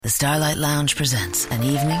Starlight Lounge presents An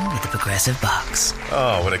Evening with the Progressive Box.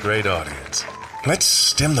 Oh, what a great audience.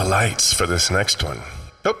 Let's dim the lights for this next one.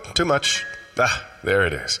 Nope, too much. There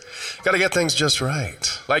it is. Gotta get things just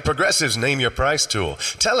right. Like Progressive's Name Your Price tool.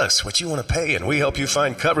 Tell us what you want to pay, and we help you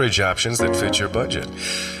find coverage options that fit your budget.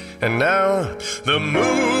 And now, the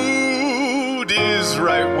mood is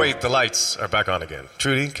right. Wait, the lights are back on again.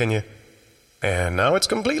 Trudy, can you? And now it's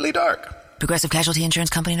completely dark. Progressive Casualty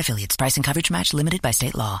Insurance Company and Affiliates. Price and coverage match limited by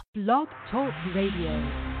state law. Blog Talk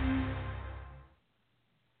Radio.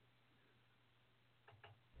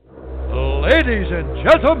 Ladies and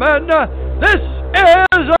gentlemen, this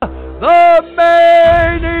is the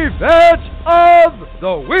main event of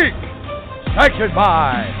the week, sanctioned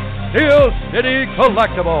by Steel City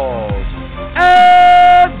Collectibles.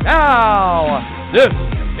 And now, this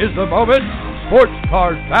is the moment sports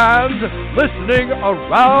card fans listening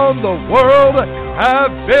around the world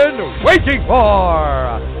have been waiting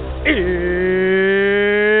for.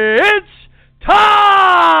 It's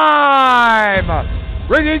time!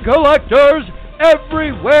 Bringing collectors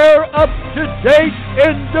everywhere up to date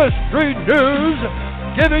industry news,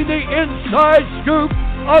 giving the inside scoop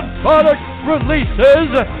of product releases.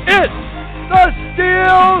 It's the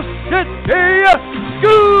Steel City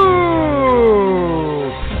Scoop!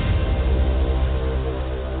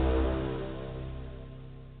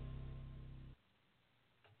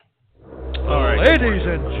 All right, ladies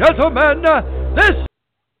and gentlemen, this...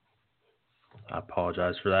 I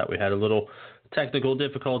apologize for that. We had a little technical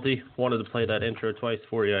difficulty. Wanted to play that intro twice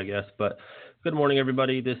for you, I guess. But good morning,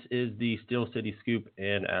 everybody. This is the Steel City Scoop.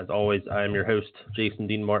 And as always, I am your host, Jason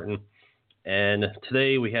Dean Martin. And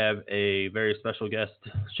today we have a very special guest.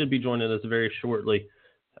 Should be joining us very shortly.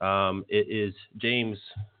 It is James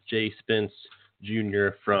J. Spence Jr.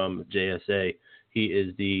 from JSA. He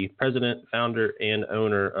is the president, founder, and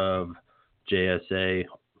owner of JSA,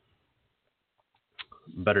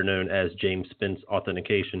 better known as James Spence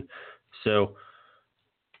Authentication. So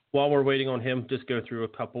while we're waiting on him, just go through a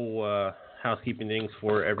couple housekeeping things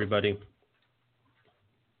for everybody.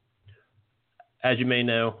 As you may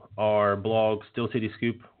know, our blog, Steel City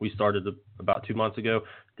Scoop, we started about 2 months ago.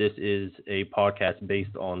 This is a podcast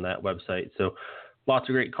based on that website. So lots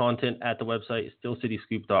of great content at the website,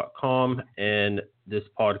 steelcityscoop.com. And this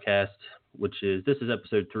podcast, this is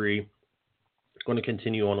episode 3, going to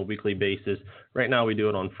continue on a weekly basis. Right now we do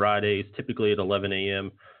it on Fridays, typically at 11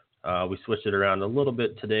 a.m. We switched it around a little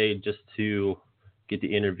bit today just to get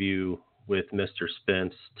the interview with Mr.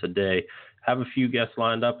 Spence today. Have a few guests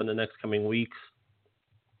lined up in the next coming weeks.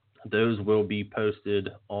 Those will be posted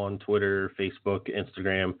on Twitter, Facebook,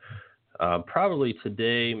 Instagram, probably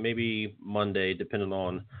today, maybe Monday, depending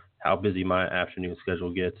on how busy my afternoon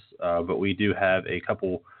schedule gets. But we do have a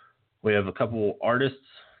couple artists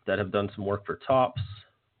that have done some work for Topps.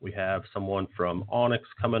 We have someone from Onyx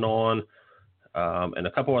coming on, and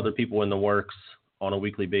a couple other people in the works on a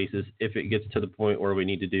weekly basis. If it gets to the point where we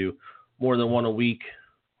need to do more than one a week,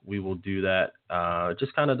 we will do that. It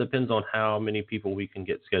just kind of depends on how many people we can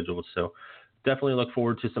get scheduled. So definitely look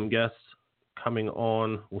forward to some guests coming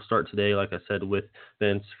on. We'll start today, like I said, with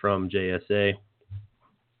Vince from JSA.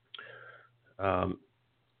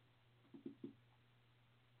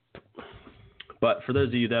 But for those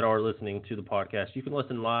of you that are listening to the podcast, you can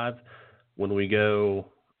listen live when we go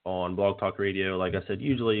on Blog Talk Radio. Like I said,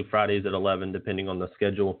 usually Fridays at 11, depending on the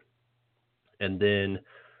schedule. And then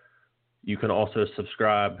you can also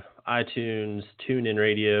subscribe iTunes, TuneIn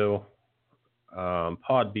Radio,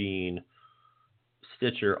 Podbean,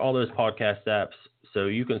 Stitcher, all those podcast apps. So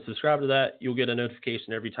you can subscribe to that. You'll get a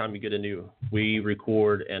notification every time we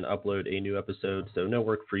record and upload a new episode. So no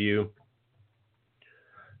work for you.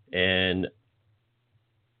 And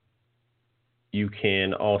you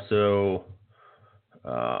can also,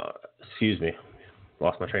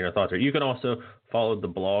 lost my train of thought there. You can also follow the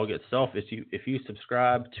blog itself. If you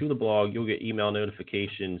subscribe to the blog, you'll get email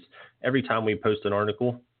notifications every time we post an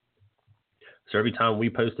article. So every time we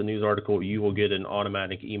post a news article, you will get an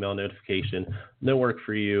automatic email notification. No work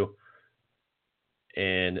for you.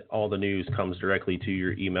 And all the news comes directly to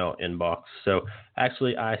your email inbox. So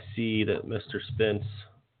actually, I see that Mr. Spence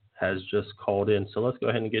has just called in. So let's go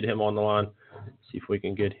ahead and get him on the line. See if we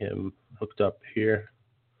can get him hooked up here.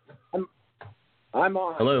 I'm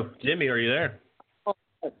on. Hello, Jimmy, are you there? Oh,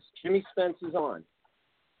 yes. Jimmy Spence is on.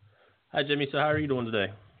 Hi, Jimmy. So how are you doing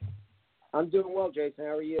today? I'm doing well, Jason.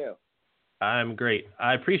 How are you? I'm great.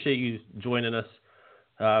 I appreciate you joining us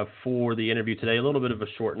for the interview today. A little bit of a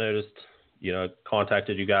short notice.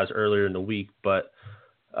 Contacted you guys earlier in the week, but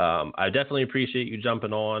I definitely appreciate you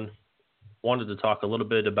jumping on. Wanted to talk a little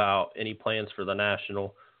bit about any plans for the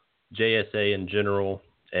National, JSA in general,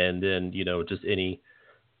 and then, just any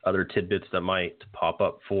other tidbits that might pop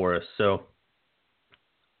up for us. So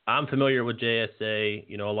I'm familiar with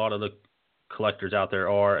JSA. A lot of the collectors out there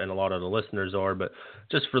are, and a lot of the listeners are, but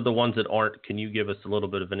just for the ones that aren't, can you give us a little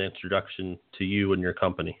bit of an introduction to you and your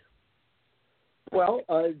company? Well,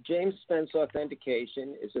 James Spence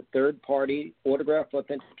Authentication is a third-party autograph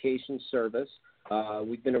authentication service.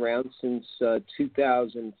 We've been around since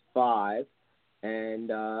 2005,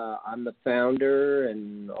 and I'm the founder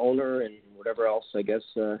and owner and whatever else, I guess,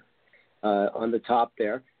 on the top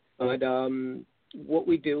there. But what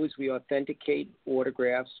we do is we authenticate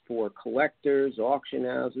autographs for collectors, auction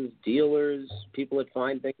houses, dealers, people that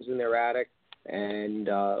find things in their attic, and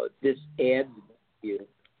this adds value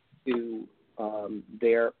to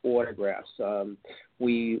their autographs.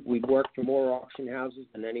 We work for more auction houses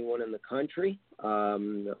than anyone in the country.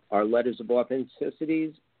 Our letters of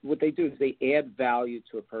authenticities, what they do is they add value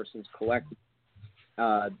to a person's collection.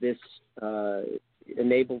 This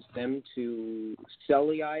enables them to sell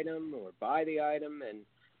the item or buy the item, and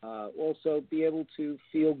also be able to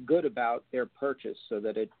feel good about their purchase so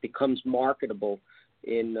that it becomes marketable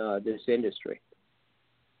in this industry.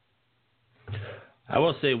 I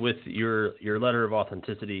will say with your letter of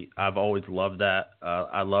authenticity, I've always loved that.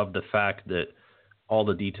 I love the fact that all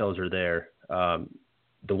the details are there.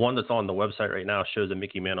 The one that's on the website right now shows a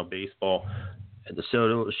Mickey Mantle baseball. So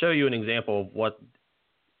it'll show you an example of what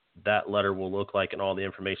that letter will look like and all the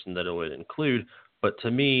information that it would include. But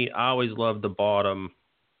to me, I always love the bottom,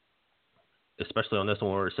 especially on this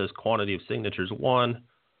one where it says quantity of signatures 1,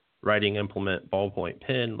 writing implement, ballpoint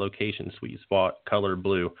pen, location, sweet spot, color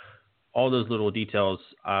blue. All those little details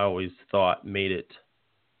I always thought made it,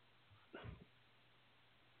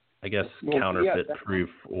 I guess, counterfeit proof,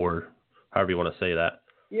 or however you want to say that.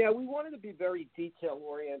 Yeah, we wanted to be very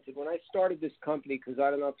detail-oriented. When I started this company, because I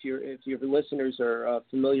don't know if your listeners are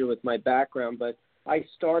familiar with my background, but I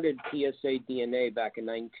started PSA DNA back in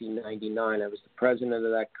 1999. I was the president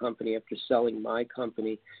of that company after selling my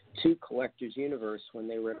company to Collectors Universe when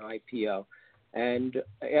they were an IPO. And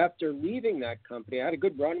after leaving that company, I had a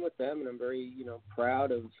good run with them, and I'm very,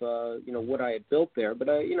 proud of, what I had built there. But,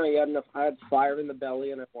 I had fire in the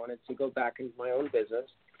belly, and I wanted to go back into my own business.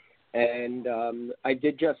 And I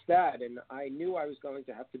did just that, and I knew I was going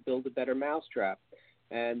to have to build a better mousetrap.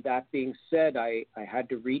 And that being said, I had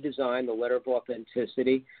to redesign the letter of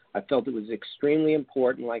authenticity. I felt it was extremely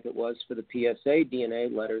important, like it was for the PSA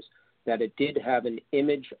DNA letters, that it did have an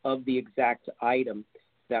image of the exact item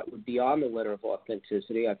that would be on the letter of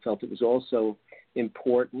authenticity. I felt it was also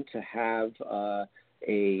important to have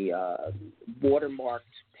a watermarked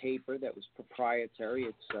paper that was proprietary.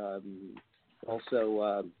 It's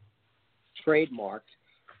also trademarked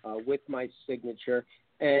with my signature.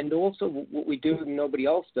 And also what we do and nobody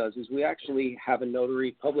else does is we actually have a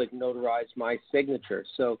notary public notarize my signature.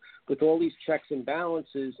 So with all these checks and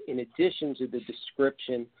balances, in addition to the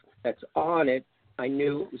description that's on it, I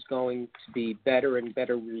knew it was going to be better and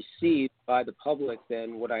better received by the public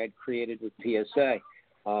than what I had created with PSA.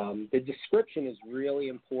 The description is really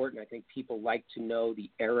important. I think people like to know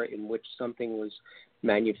the era in which something was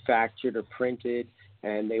manufactured or printed,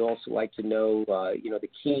 and they also like to know, the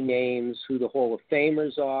key names, who the Hall of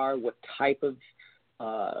Famers are, what type of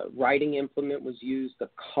writing implement was used, the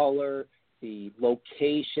color, the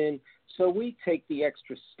location. So we take the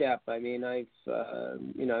extra step. I mean,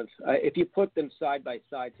 if you put them side by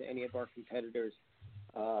side to any of our competitors'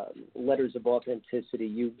 letters of authenticity,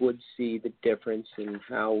 you would see the difference in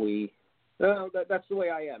how we. That's the way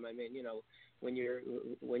I am. I mean, when you're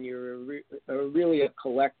really a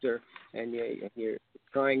collector and you're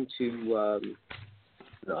trying to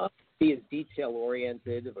be as detail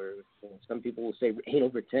oriented, or some people will say anal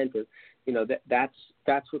retentive,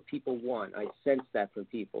 that's what people want. I sense that from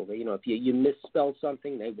people. If you misspell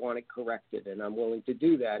something, they want it corrected, and I'm willing to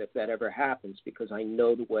do that if that ever happens, because I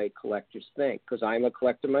know the way collectors think, because I'm a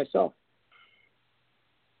collector myself.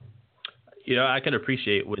 I can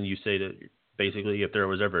appreciate when you say that basically if there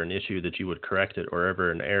was ever an issue that you would correct it, or ever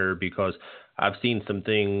an error, because I've seen some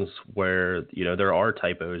things where, there are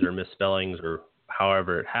typos or misspellings or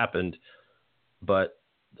however it happened, but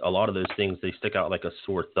a lot of those things, they stick out like a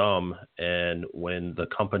sore thumb. And when the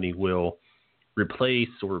company will replace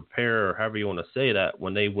or repair, or however you want to say that,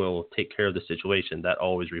 when they will take care of the situation, that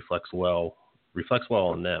always reflects well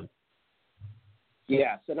on them.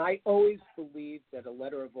 Yes, and I always believe that a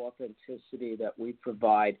letter of authenticity that we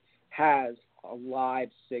provide has a live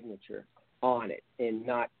signature on it, and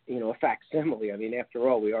not, a facsimile. I mean, after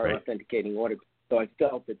all, we are right. Authenticating autographs. So I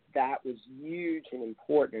felt that was huge and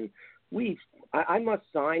important. I must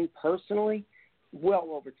sign personally well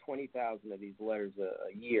over 20,000 of these letters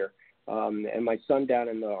a year. And my son down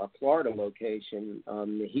in our Florida location,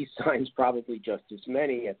 he signs probably just as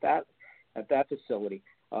many at that facility.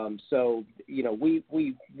 So,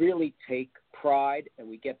 we really take pride, and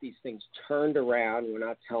we get these things turned around. We're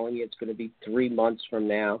not telling you it's going to be 3 months from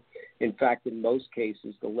now. In fact, in most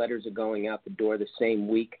cases, the letters are going out the door the same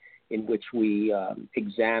week in which we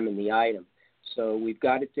examine the item. So we've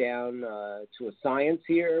got it down to a science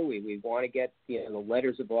here. We want to get the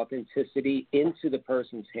letters of authenticity into the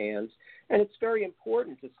person's hands. And it's very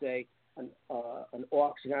important to say an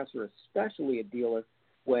auction house, or especially a dealer,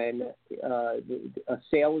 when a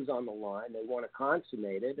sale is on the line, they want to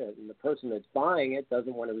consummate it, and the person that's buying it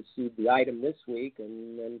doesn't want to receive the item this week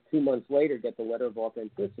and then 2 months later get the letter of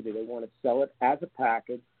authenticity. They want to sell it as a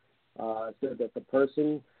package so that the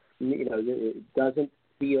person, doesn't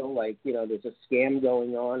feel like, there's a scam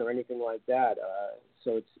going on or anything like that.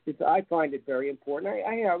 So I find it very important.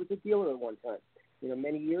 I was a dealer at one time,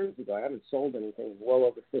 many years ago. I haven't sold anything well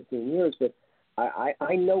over 15 years, but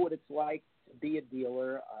I know what it's like to be a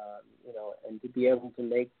dealer, and to be able to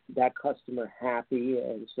make that customer happy,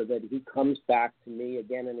 and so that he comes back to me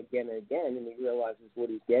again and again and again, and he realizes what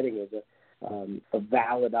he's getting is a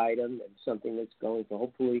valid item and something that's going to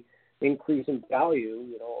hopefully increase in value,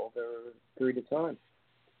 over a period of time.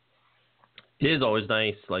 It is always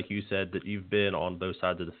nice, like you said, that you've been on both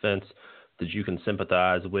sides of the fence, that you can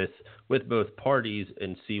sympathize with both parties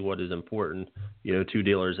and see what is important, to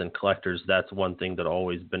dealers and collectors. That's one thing that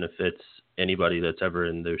always benefits anybody that's ever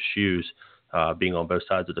in those shoes, being on both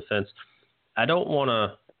sides of the fence. I don't want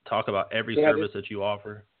to talk about every service that you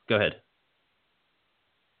offer. Go ahead.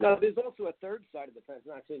 No, there's also a third side of the fence,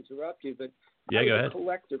 not to interrupt you, but go ahead. A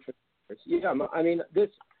collector for years. I mean, this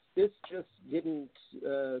just didn't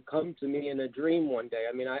come to me in a dream one day.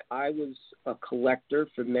 I mean, I was a collector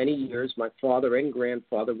for many years. My father and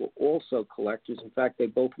grandfather were also collectors. In fact, they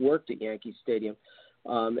both worked at Yankee Stadium.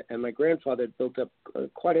 And my grandfather built up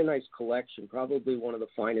quite a nice collection, probably one of the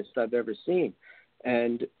finest I've ever seen.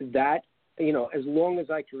 And that, as long as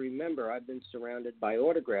I can remember, I've been surrounded by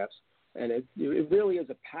autographs. And it really is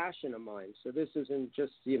a passion of mine. So this isn't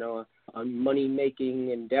just, a money-making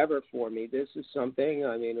endeavor for me. This is something,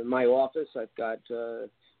 in my office, I've got,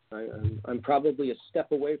 I'm probably a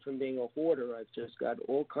step away from being a hoarder. I've just got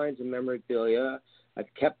all kinds of memorabilia.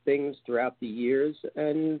 I've kept things throughout the years,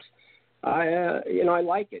 and I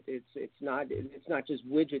like it. It's not just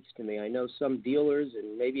widgets to me. I know some dealers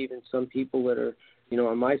and maybe even some people that are,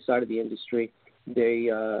 on my side of the industry,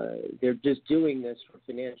 they're just doing this for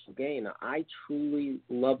financial gain. I truly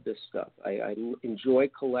love this stuff. I enjoy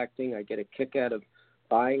collecting. I get a kick out of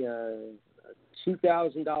buying a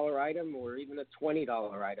 $2,000 item or even a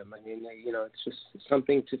 $20 item. It's just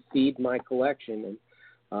something to feed my collection.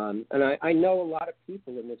 And I know a lot of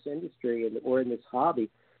people in this industry or in this hobby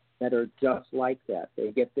that are just like that.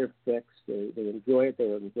 They get their fix. They enjoy it.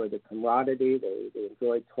 They enjoy the camaraderie. They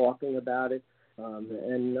enjoy talking about it.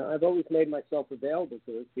 And I've always made myself available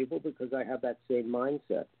to those people because I have that same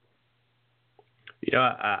mindset.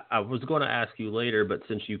 I was going to ask you later, but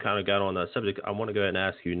since you kind of got on that subject, I want to go ahead and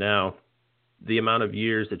ask you now. The amount of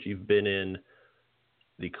years that you've been in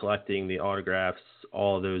the collecting, the autographs,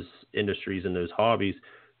 all of those industries and those hobbies,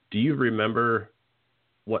 do you remember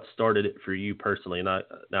what started it for you personally? Now,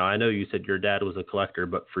 I know you said your dad was a collector,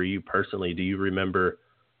 but for you personally, do you remember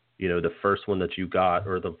the first one that you got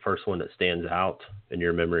or the first one that stands out in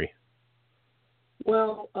your memory?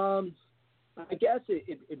 Well, I guess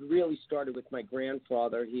it really started with my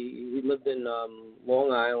grandfather. He lived in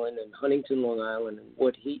Long Island, in Huntington, Long Island. And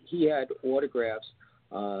what he had autographs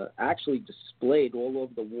actually displayed all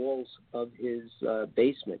over the walls of his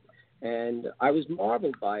basement. And I was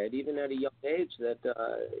marveled by it, even at a young age, that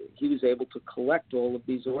he was able to collect all of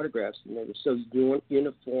these autographs. And they were so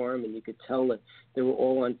uniform, and you could tell that they were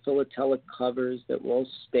all on philatelic covers that were all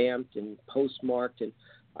stamped and postmarked. And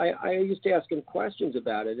I used to ask him questions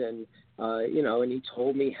about it, and and he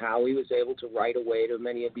told me how he was able to write away to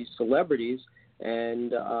many of these celebrities.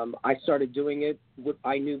 And I started doing it what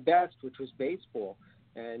I knew best, which was baseball.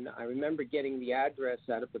 And I remember getting the address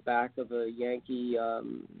out of the back of a Yankee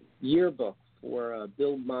yearbook for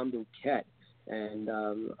Bill Monbouquet. And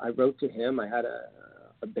I wrote to him. I had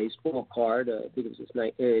a baseball card. I think it was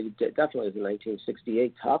definitely was a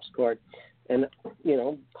 1968 Topps card. And,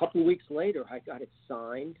 a couple of weeks later, I got it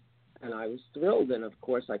signed, and I was thrilled. And, of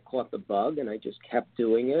course, I caught the bug, and I just kept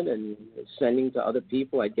doing it and sending to other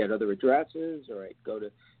people. I'd get other addresses, or I'd go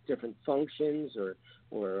to different functions or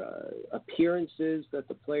appearances that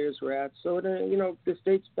the players were at. So, this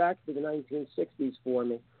dates back to the 1960s for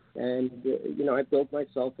me. And, I built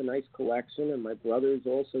myself a nice collection, and my brothers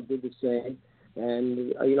also did the same.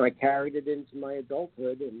 And, I carried it into my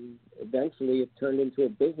adulthood, and eventually it turned into a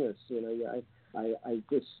business. I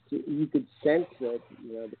just, you could sense that,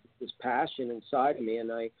 this passion inside of me,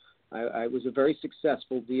 and I was a very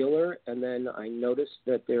successful dealer, and then I noticed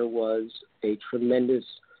that there was a tremendous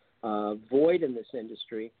void in this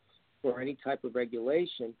industry for any type of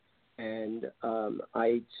regulation. And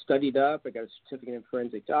I studied up. I got a certificate in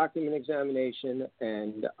forensic document examination,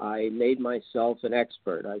 and I made myself an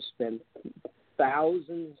expert. I spent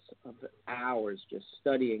thousands of hours just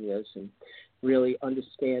studying this and really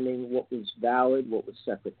understanding what was valid, what was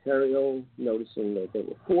secretarial, noticing that there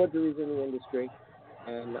were forgeries in the industry.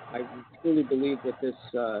 And I truly believe that this,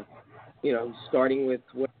 starting with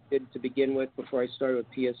what I did to begin with before I started with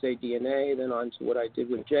PSA DNA, then on to what I did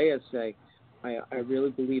with JSA, I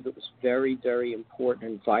really believe it was very, very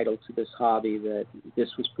important and vital to this hobby that this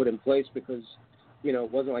was put in place because,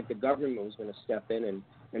 it wasn't like the government was going to step in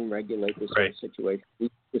and regulate this whole situation.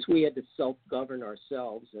 We had to self-govern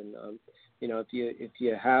ourselves. And, if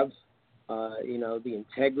you have, the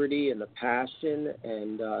integrity and the passion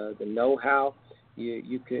and the know-how,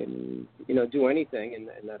 you can, do anything.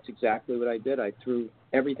 And that's exactly what I did. I threw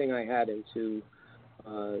everything I had into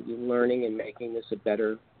learning and making this a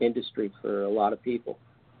better industry for a lot of people.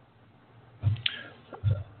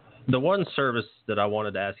 The one service that I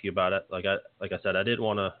wanted to ask you about it, like I said,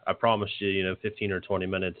 I promised you, 15 or 20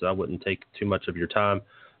 minutes. I wouldn't take too much of your time.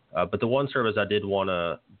 But the one service I did want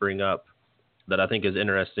to bring up that I think is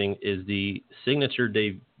interesting is the signature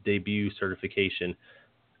debut certification.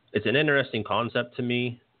 It's an interesting concept to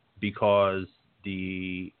me because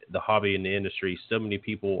the hobby in the industry, so many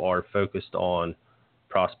people are focused on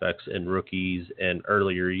prospects and rookies and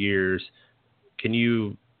earlier years. Can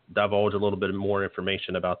you divulge a little bit more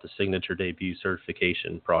information about the signature debut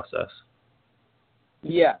certification process?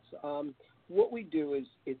 Yes. What we do is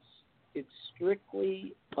it's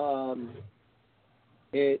strictly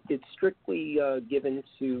given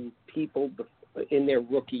to people in their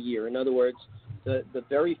rookie year. In other words, the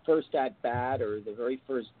very first at bat or the very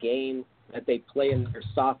first game that they play in their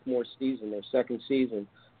sophomore season, their second season,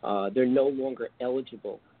 they're no longer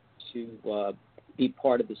eligible to be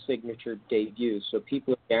part of the signature debut. So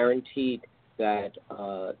people are guaranteed that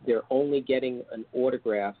they're only getting an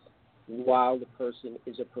autograph while the person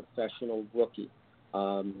is a professional rookie.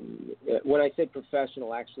 When I say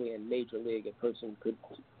professional, actually in Major League, a person could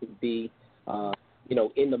be,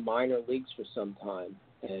 in the minor leagues for some time,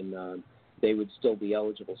 and they would still be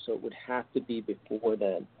eligible. So it would have to be before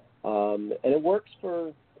then. And it works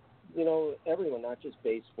for, everyone, not just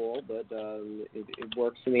baseball, but it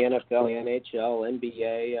works in the NFL, NHL,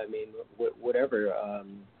 NBA. I mean, whatever.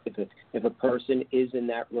 If a person is in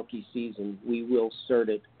that rookie season, we will cert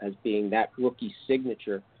it as being that rookie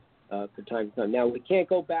signature for time to time. Now, we can't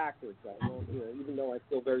go backwards. Even though I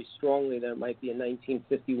feel very strongly that it might be a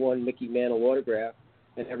 1951 Mickey Mantle autograph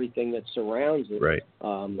and everything that surrounds it. Right.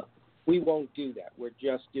 We won't do that. We're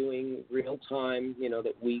just doing real time,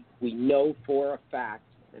 that we know for a fact,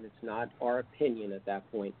 and it's not our opinion at that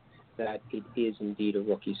point, that it is indeed a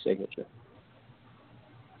rookie signature.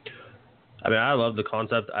 I mean, I love the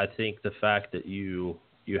concept. I think the fact that you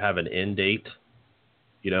have an end date,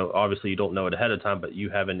 obviously you don't know it ahead of time, but you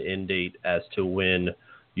have an end date as to when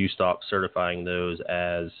you stop certifying those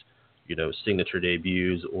as, signature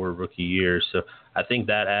debuts or rookie years. So I think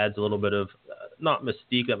that adds a little bit of, not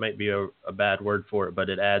mystique, that might be a bad word for it, but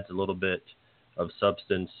it adds a little bit of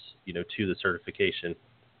substance, to the certification.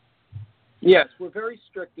 Yes, we're very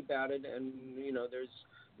strict about it, and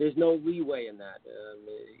there's no leeway in that.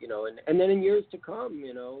 And then in years to come,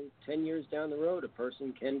 10 years down the road, a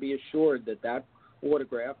person can be assured that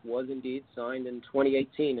autograph was indeed signed in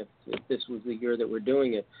 2018, if this was the year that we're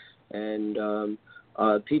doing it. And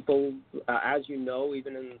people, as you know,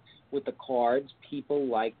 even with the cards, people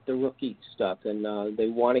like the rookie stuff, and they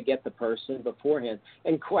want to get the person beforehand.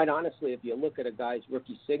 And quite honestly, if you look at a guy's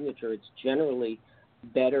rookie signature, it's generally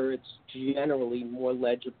better. It's generally more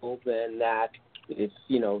legible than that if,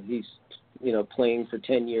 he's, playing for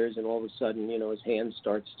 10 years and all of a sudden, his hand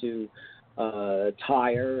starts to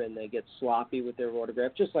tire and they get sloppy with their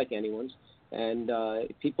autograph, just like anyone's. And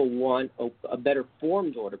people want a better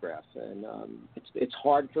formed autograph. And it's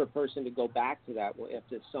hard for a person to go back to that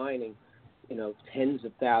after signing, tens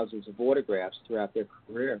of thousands of autographs throughout their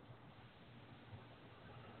career.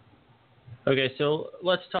 Okay, so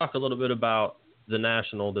let's talk a little bit about the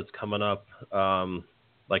National that's coming up.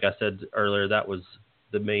 Like I said earlier, that was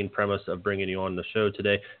the main premise of bringing you on the show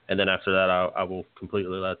today. And then after that, I will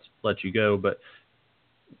completely let you go. But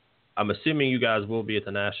I'm assuming you guys will be at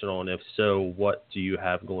the National, and if so, what do you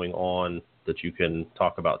have going on that you can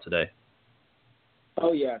talk about today?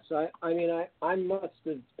 Oh, yes. I must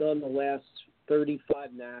have done the last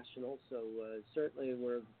 35 Nationals, so certainly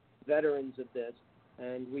we're veterans of this.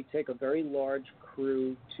 And we take a very large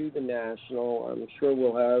crew to the National. I'm sure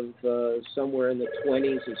we'll have somewhere in the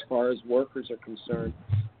 20s as far as workers are concerned.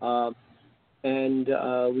 And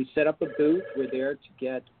we set up a booth. We're there to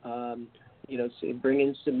get, bring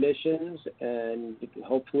in submissions, and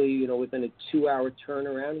hopefully, within a 2-hour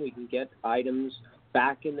turnaround, we can get items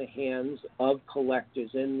back in the hands of collectors,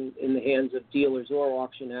 in the hands of dealers or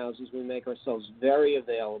auction houses. We make ourselves very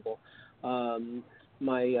available. My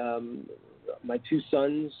two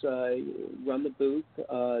sons run the booth.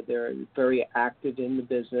 They're very active in the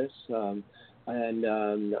business.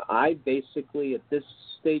 And I basically, at this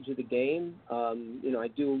stage of the game, I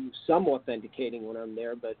do some authenticating when I'm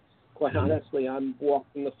there, but quite honestly, I'm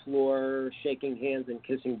walking the floor, shaking hands, and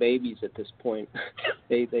kissing babies at this point.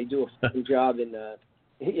 They do a fun job. And,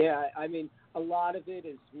 a lot of it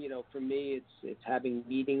is, for me, it's having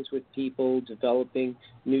meetings with people, developing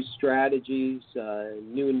new strategies,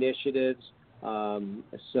 new initiatives.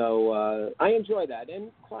 So I enjoy that.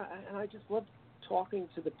 And I just love talking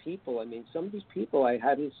to the people. I mean, some of these people I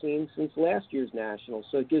hadn't seen since last year's National,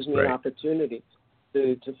 so it gives me an opportunity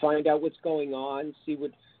to find out what's going on, see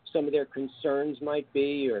what some of their concerns might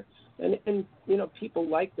be, and people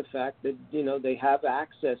like the fact that, they have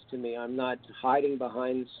access to me. I'm not hiding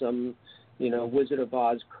behind some, Wizard of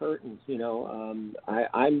Oz curtains.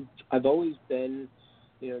 I've always been,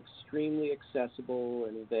 extremely accessible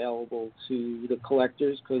and available to the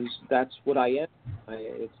collectors, because that's what I am.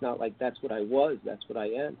 It's not like that's what I was. That's what I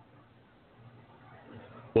am.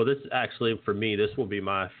 Well, this actually, for me, this will be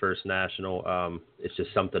my first National. It's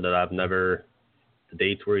just something that I've never, the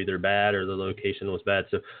dates were either bad or the location was bad.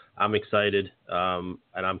 So I'm excited, and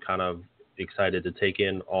I'm kind of excited to take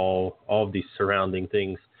in all of these surrounding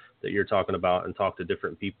things that you're talking about and talk to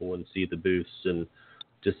different people and see the booths and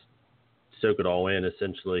just soak it all in,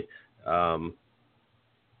 essentially. So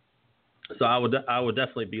I would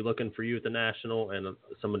definitely be looking for you at the National and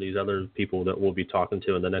some of these other people that we'll be talking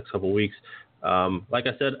to in the next couple of weeks. Like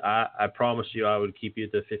I said, I promised you I would keep you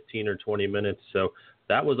to 15 or 20 minutes. So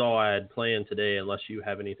that was all I had planned today, unless you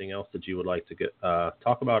have anything else that you would like to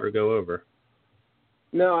talk about or go over.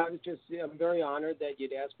 No, I'm very honored that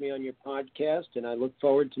you'd asked me on your podcast, and I look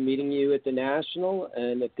forward to meeting you at the National.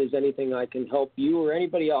 And if there's anything I can help you or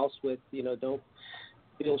anybody else with, don't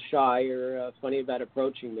feel shy or funny about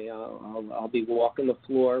approaching me. I'll be walking the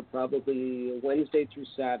floor probably Wednesday through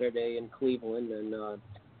Saturday in Cleveland, and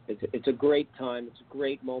it's a great time. It's a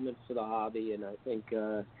great moment for the hobby, and I think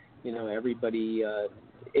everybody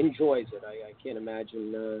enjoys it. I can't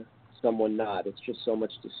imagine someone not. It's just so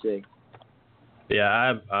much to see.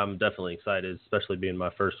 Yeah, I'm definitely excited, especially being my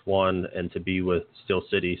first one and to be with Steel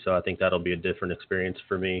City. So I think that'll be a different experience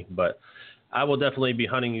for me. But I will definitely be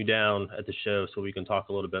hunting you down at the show so we can talk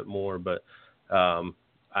a little bit more. But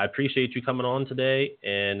I appreciate you coming on today,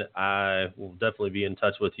 and I will definitely be in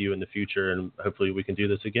touch with you in the future, and hopefully we can do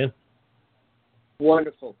this again.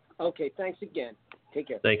 Wonderful. Okay, thanks again. Take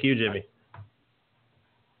care. Thank you, Jimmy.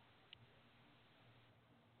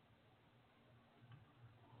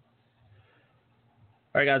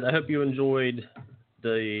 All right, guys, I hope you enjoyed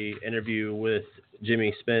the interview with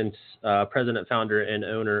Jimmy Spence, president, founder, and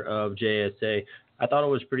owner of JSA. I thought it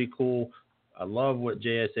was pretty cool. I love what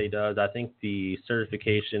JSA does. I think the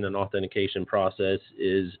certification and authentication process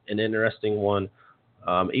is an interesting one,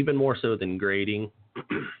 even more so than grading.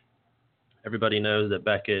 Everybody knows that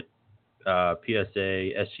Beckett,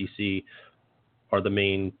 PSA, SGC are the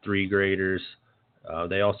main three graders.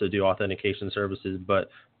 They also do authentication services, but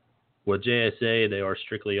with JSA, they are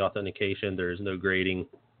strictly authentication. There is no grading.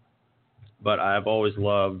 But I've always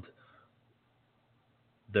loved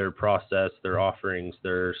their process, their offerings,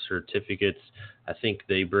 their certificates. I think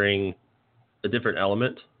they bring a different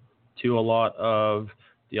element to a lot of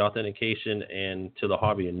the authentication and to the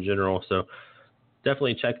hobby in general. So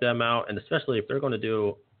definitely check them out. And especially if they're going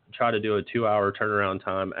to try to do a 2-hour turnaround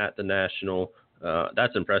time at the National,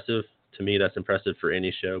 that's impressive. To me, that's impressive for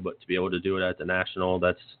any show. But to be able to do it at the National,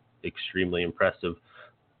 that's extremely impressive.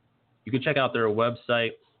 You can check out their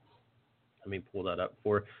website. Let me pull that up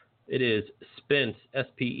for. It is Spence,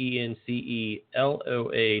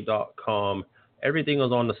 SPENCELOA.com. Everything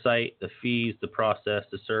is on the site: the fees, the process,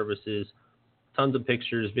 the services, tons of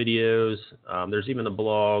pictures, videos. There's even a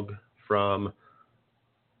blog from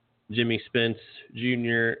Jimmy Spence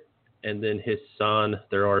Jr. and then his son.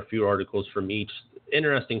 There are a few articles from each.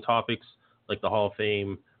 Interesting topics like the Hall of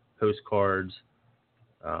Fame, postcards,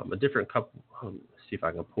 A different couple. Let's see if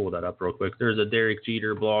I can pull that up real quick. There's a Derek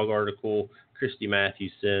Jeter blog article, Christy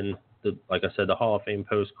Mathewson, like I said, the Hall of Fame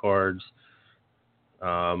postcards,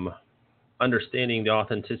 understanding the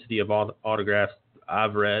authenticity of autographs.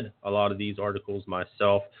 I've read a lot of these articles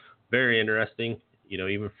myself. Very interesting,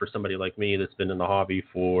 even for somebody like me that's been in the hobby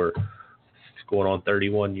for going on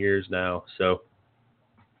 31 years now. So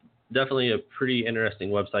definitely a pretty interesting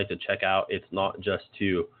website to check out. It's not just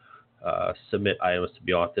to submit items to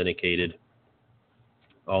be authenticated,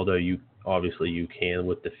 although you can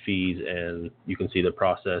with the fees, and you can see the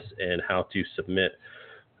process and how to submit.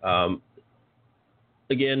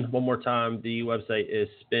 Again, one more time, the website is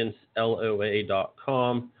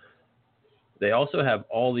SpenceLOA.com. They also have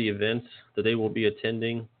all the events that they will be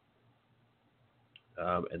attending,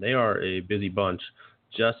 and they are a busy bunch.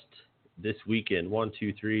 Just this weekend, 1,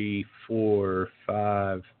 2, 3, 4,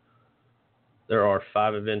 5. There are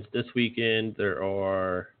 5 events this weekend. There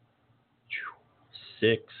are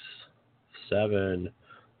 6, 7,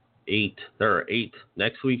 8. There are 8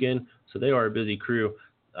 next weekend, so they are a busy crew.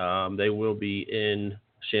 They will be in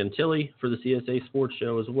Chantilly for the CSA Sports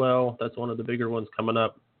Show as well. That's one of the bigger ones coming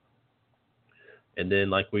up. And then,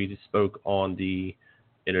 like we spoke on the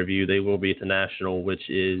interview, they will be at the National, which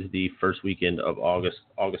is the first weekend of August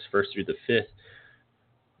 1st through the 5th.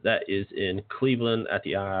 That is in Cleveland at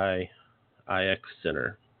the IX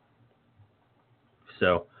Center.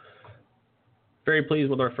 So, very pleased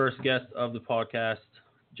with our first guest of the podcast,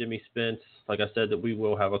 Jimmy Spence. Like I said, that we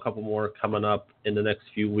will have a couple more coming up in the next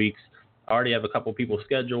few weeks. I already have a couple people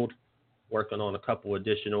scheduled, working on a couple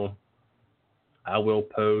additional. I will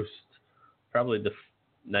post probably the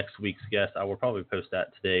next week's guest. I will probably post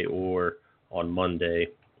that today or on Monday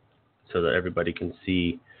so that everybody can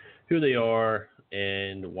see who they are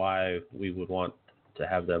and why we would want to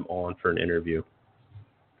have them on for an interview.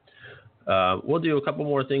 We'll do a couple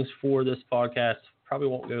more things for this podcast. Probably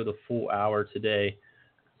won't go the full hour today.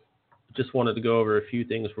 Just wanted to go over a few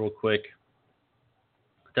things real quick.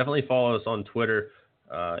 Definitely follow us on Twitter.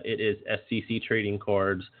 It is SCC Trading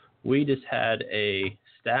Cards. We just had a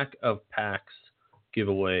stack of packs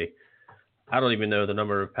giveaway. I don't even know the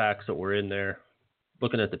number of packs that were in there.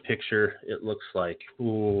 Looking at the picture, it looks like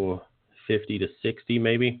 50 to 60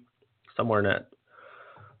 maybe, somewhere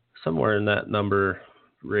in that number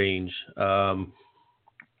range.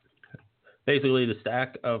 Basically, the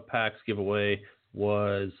stack of packs giveaway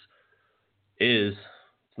is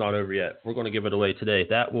not over yet. We're going to give it away today.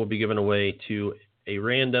 That will be given away to a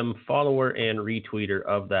random follower and retweeter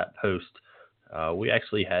of that post. We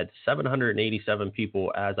actually had 787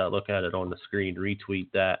 people, as I look at it on the screen,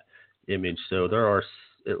 retweet that image. So there are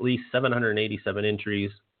at least 787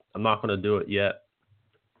 entries. I'm not going to do it yet.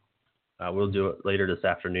 We'll do it later this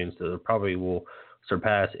afternoon, so it probably will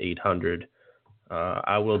surpass 800.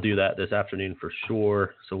 I will do that this afternoon for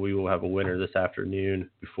sure, so we will have a winner this afternoon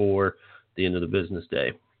before the end of the business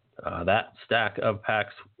day. That stack of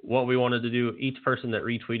packs, what we wanted to do, each person that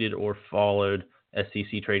retweeted or followed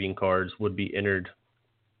SCC Trading Cards would be entered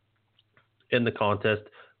in the contest.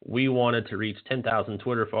 We wanted to reach 10,000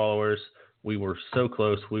 Twitter followers. We were so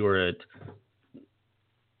close. We were at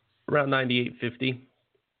around 9,850.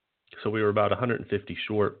 So we were about 150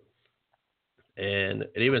 short. And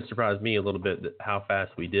it even surprised me a little bit that how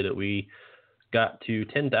fast we did it. We got to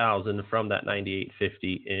 10,000 from that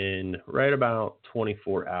 9,850 in right about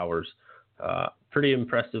 24 hours. Pretty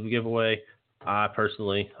impressive giveaway. I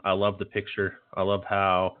love the picture. I love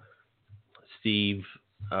how Steve,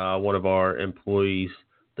 one of our employees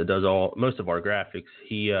that does most of our graphics,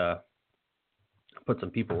 he put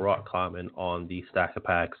some people rock climbing on the stack of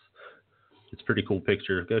packs. It's a pretty cool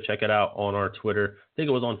picture. Go check it out on our Twitter. I think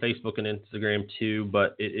it was on Facebook and Instagram too,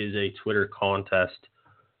 but it is a Twitter contest.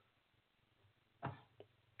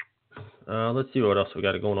 Let's see what else we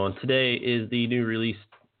got going on. Today is the new release,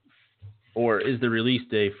 or is the release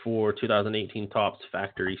day for 2018 Topps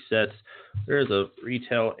Factory sets. There is a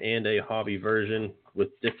retail and a hobby version with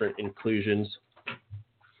different inclusions.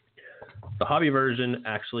 The hobby version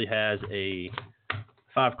actually has a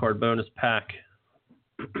 5-card bonus pack.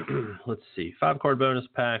 Let's see, 5-card bonus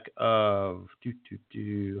pack of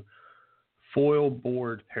foil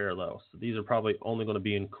board parallels. So these are probably only going to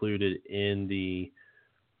be included in the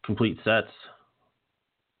complete sets.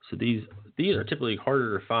 So these are typically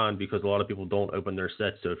harder to find because a lot of people don't open their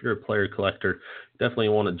sets. So if you're a player collector, definitely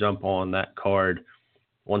want to jump on that card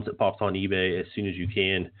once it pops on eBay as soon as you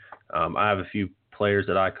can. I have a few players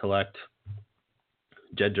that I collect.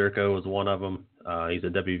 Jed Jerko is one of them. He's a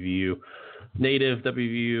WVU native,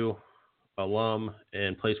 WVU alum,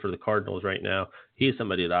 and plays for the Cardinals right now. He is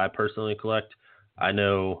somebody that I personally collect. I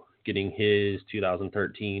know getting his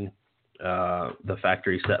 2013 the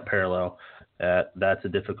factory set parallel. That's a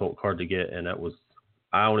difficult card to get, and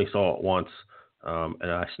I only saw it once,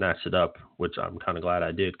 and I snatched it up, which I'm kind of glad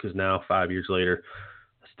I did, because now 5 years later,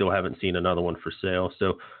 I still haven't seen another one for sale.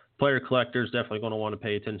 So player collectors definitely going to want to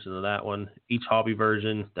pay attention to that one. Each hobby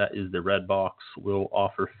version, that is the red box, will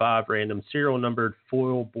offer 5 random serial numbered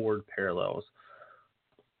foil board parallels.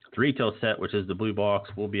 The retail set, which is the blue box,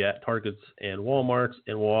 will be at Targets and Walmarts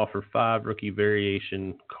and will offer 5 rookie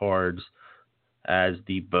variation cards as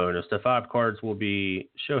the bonus. The 5 cards will be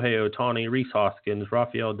Shohei Ohtani, Rhys Hoskins,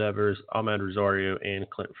 Rafael Devers, Ahmed Rosario, and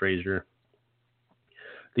Clint Frazier.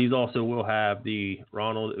 These also will have the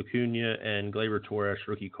Ronald Acuna and Gleyber Torres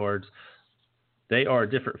rookie cards. They are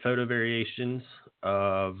different photo variations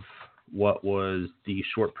of what was the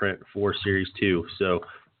short print for Series 2. So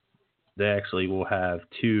they actually will have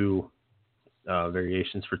 2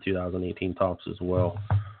 variations for 2018 Topps as well.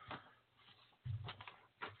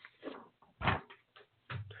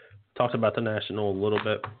 Talked about the National a little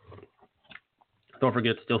bit. Don't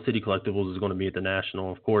forget, Steel City Collectibles is going to be at the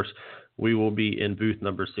National. Of course, we will be in booth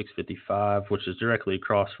number 655, which is directly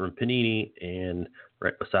across from Panini and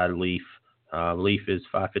right beside Leaf. Leaf is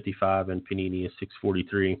 555 and Panini is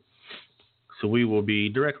 643. So we will be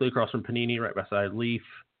directly across from Panini, right beside Leaf,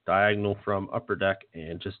 diagonal from Upper Deck,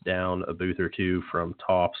 and just down a booth or 2 from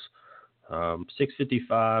Topps.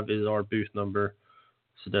 655 is our booth number,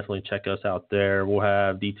 so definitely check us out there. We'll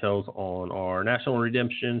have details on our national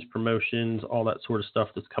redemptions, promotions, all that sort of stuff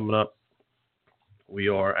that's coming up. We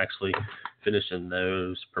are actually finishing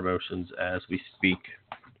those promotions as we speak.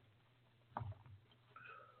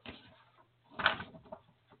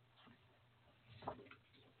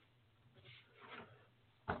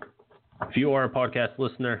 If you are a podcast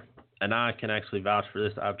listener, and I can actually vouch for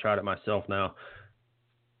this, I've tried it myself now.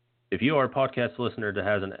 If you are a podcast listener that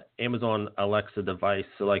has an Amazon Alexa device,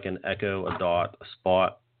 so like an Echo, a Dot, a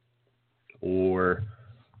Spot, or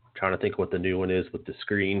I'm trying to think what the new one is with the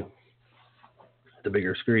screen, the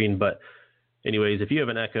bigger screen. But anyways, if you have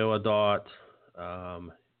an Echo, a Dot,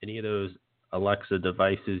 any of those Alexa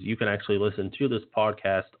devices, you can actually listen to this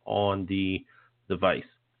podcast on the device.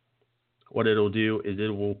 What it'll do is it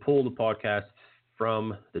will pull the podcast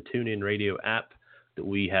from the TuneIn Radio app that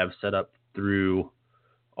we have set up through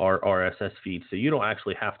our RSS feed. So you don't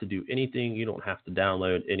actually have to do anything. You don't have to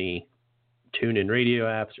download any TuneIn Radio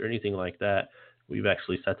apps or anything like that. We've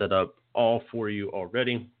actually set that up all for you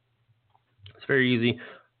already. It's very easy.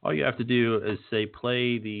 All you have to do is say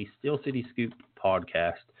play the Steel City Scoop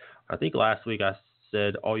podcast. I think last week I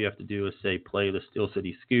said all you have to do is say play the Steel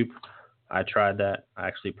City Scoop. I tried that. I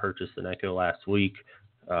actually purchased an Echo last week.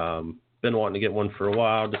 Been wanting to get one for a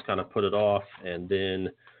while, just kind of put it off, and then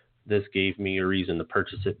this gave me a reason to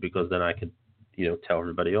purchase it, because then I could, tell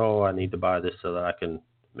everybody, oh, I need to buy this so that I can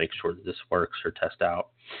make sure that this works or test out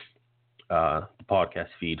the podcast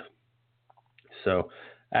feed. So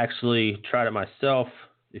actually tried it myself.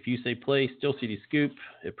 If you say play Steel City Scoop,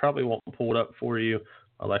 it probably won't pull it up for you.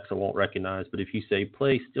 Alexa won't recognize, but if you say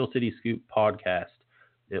play Steel City Scoop podcast,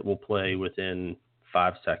 it will play within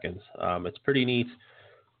 5 seconds. It's pretty neat.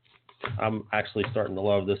 I'm actually starting to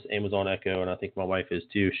love this Amazon Echo, and I think my wife is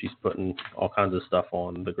too. She's putting all kinds of stuff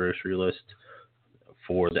on the grocery list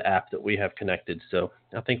for the app that we have connected, so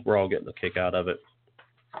I think we're all getting a kick out of it.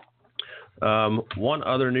 One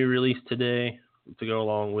other new release today to go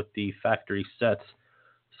along with the factory sets.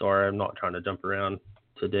 Sorry, I'm not trying to jump around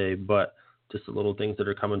today, but just the little things that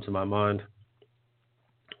are coming to my mind.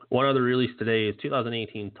 One other release today is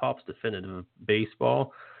 2018 Topps Definitive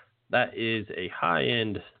Baseball. That is a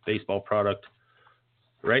high-end baseball product,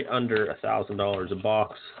 right under $1,000 a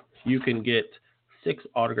box. You can get 6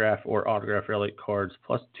 autograph or autograph relic cards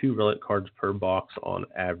plus 2 relic cards per box on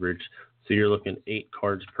average. So you're looking 8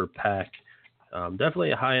 cards per pack.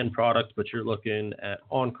 Definitely a high-end product, but you're looking at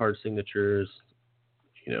on-card signatures,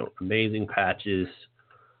 amazing patches.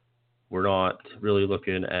 We're not really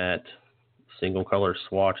looking at single-color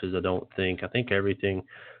swatches, I don't think. I think everything.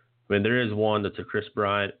 There is one that's a Chris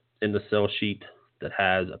Bryant in the sell sheet that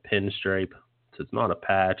has a pinstripe. So it's not a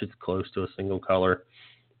patch. It's close to a single color.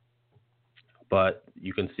 But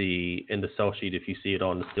you can see in the sell sheet, if you see it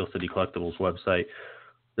on the Steel City Collectibles website,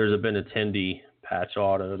 there's a Benintendi patch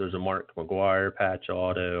auto. There's a Mark McGwire patch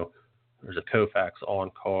auto. There's a Koufax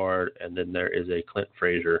on card. And then there is a Clint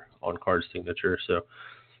Frazier on card signature. So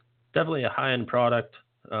definitely a high-end product.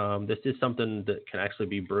 This is something that can actually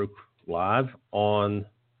be broke live on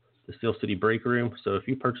the Steel City Break Room. So if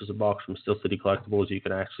you purchase a box from Steel City Collectibles, you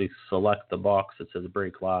can actually select the box that says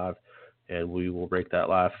Break Live, and we will break that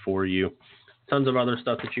live for you. Tons of other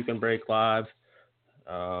stuff that you can break live.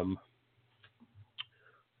 Trying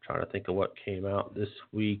to think of what came out this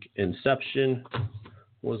week. Inception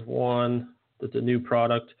was one that's a new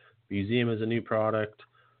product. Museum is a new product.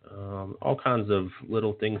 All kinds of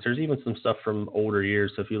little things. There's even some stuff from older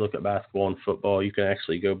years. So if you look at basketball and football, you can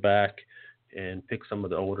actually go back and pick some of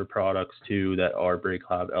the older products too that are Break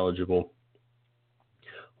Live eligible.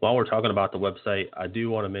 While we're talking about the website, I do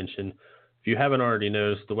want to mention, if you haven't already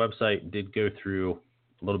noticed, the website did go through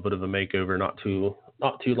a little bit of a makeover not too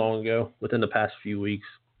long ago, within the past few weeks.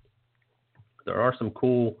 There are some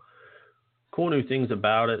cool new things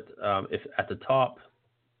about it. If at the top,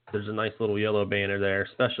 there's a nice little yellow banner there,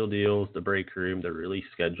 special deals, the break room, the release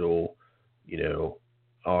schedule,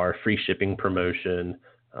 our free shipping promotion.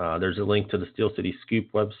 There's a link to the Steel City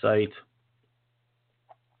Scoop website.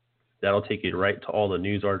 That'll take you right to all the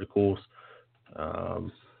news articles,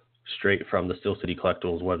 straight from the Steel City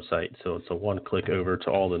Collectibles website. So it's a one-click over to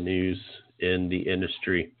all the news in the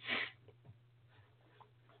industry.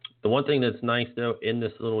 The one thing that's nice, though, in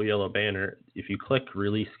this little yellow banner, if you click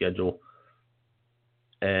release schedule,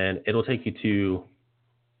 and it'll take you to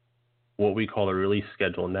what we call a release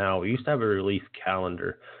schedule now. We used to have a release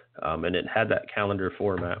calendar, and it had that calendar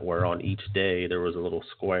format where on each day there was a little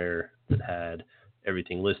square that had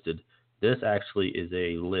everything listed. This actually is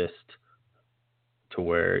a list to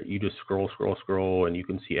where you just scroll, and you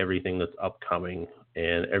can see everything that's upcoming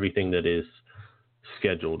and everything that is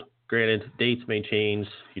scheduled. Granted, dates may change.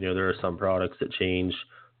 There are some products that change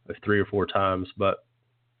 3 or 4 times, but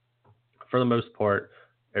for the most part,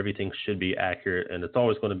 everything should be accurate, and it's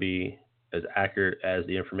always going to be as accurate as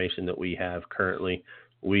the information that we have currently.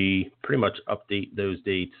 We pretty much update those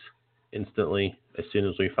dates instantly as soon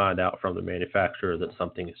as we find out from the manufacturer that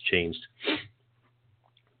something has changed.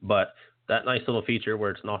 But that nice little feature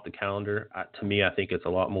where it's not the calendar, to me, I think it's a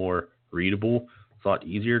lot more readable. It's a lot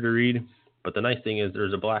easier to read. But the nice thing is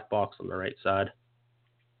there's a black box on the right side.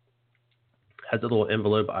 It has a little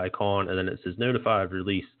envelope icon, and then it says notified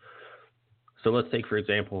release. So let's take, for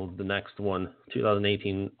example, the next one,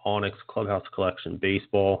 2018 Onyx Clubhouse Collection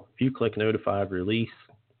Baseball. If you click notified release,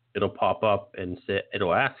 it'll pop up and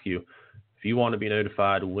it'll ask you if you want to be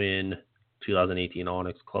notified when 2018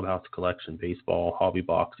 Onyx Clubhouse Collection Baseball Hobby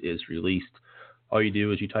Box is released. All you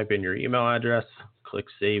do is you type in your email address, click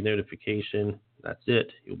save notification. That's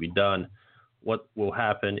it. You'll be done. What will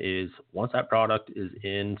happen is once that product is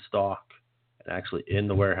in stock and actually in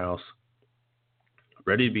the warehouse,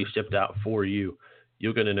 ready to be shipped out for you,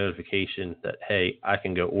 you'll get a notification that, hey, I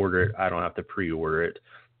can go order it. I don't have to pre-order it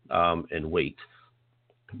and wait.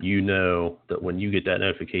 You know that when you get that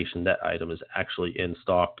notification, that item is actually in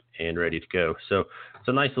stock and ready to go. So it's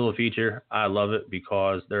a nice little feature. I love it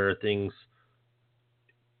because there are things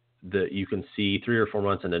that you can see 3 or 4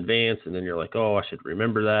 months in advance, and then you're like, oh, I should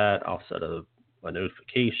remember that. I'll set a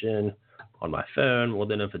notification on my phone. Well,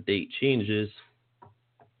 then if a date changes,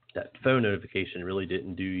 that phone notification really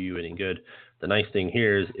didn't do you any good. The nice thing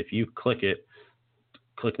here is if you click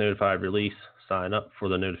notified release, sign up for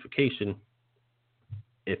the notification.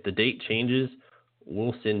 If the date changes,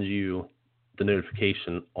 we'll send you the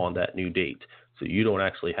notification on that new date. So you don't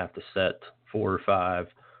actually have to set 4 or 5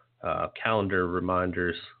 calendar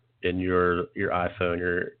reminders in your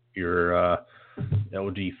iPhone, your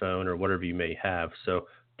LG phone, or whatever you may have. So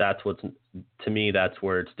that's to me, that's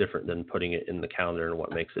where it's different than putting it in the calendar and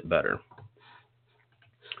what makes it better.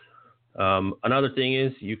 Another thing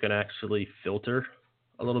is you can actually filter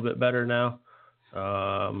a little bit better now.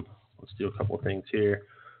 Let's do a couple of things here.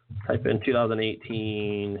 Type in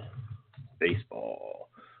 2018 baseball.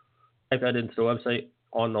 Type that into the website.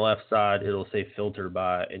 On the left side, it'll say filter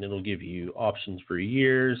by, and it'll give you options for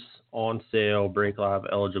years, on sale, break live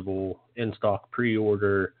eligible, in stock,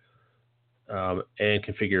 pre-order, and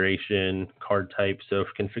configuration, card type. So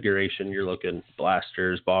for configuration, you're looking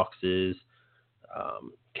blasters, boxes,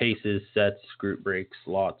 cases, sets, group breaks,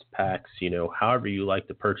 lots, packs, however you like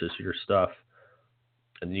to purchase your stuff.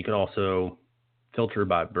 And you can also filter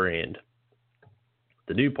by brand.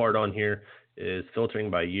 The new part on here is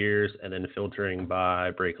filtering by years and then filtering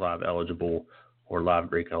by break live eligible or live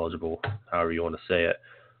break eligible, however you want to say it.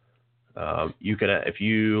 You can, if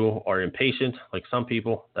you are impatient, like some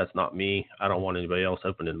people, that's not me. I don't want anybody else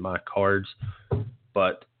opening my cards.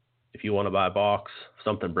 But if you want to buy a box,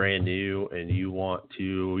 something brand new, and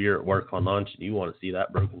you're at work on lunch and you want to see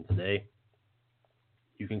that broken today,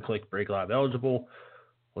 you can click break live eligible.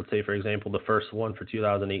 Let's say, for example, the first one for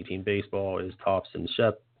 2018 baseball is Topps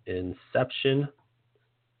Inception.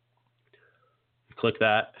 Click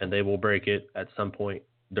that, and they will break it at some point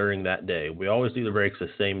during that day. We always do the breaks the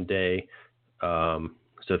same day.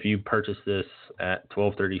 So if you purchase this at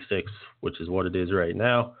 12:36, which is what it is right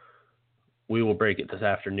now, we will break it this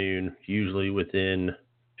afternoon, usually within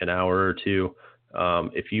an hour or two.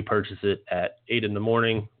 If you purchase it at 8 in the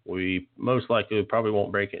morning, we most likely probably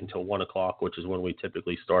won't break it until 1 o'clock, which is when we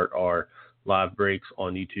typically start our live breaks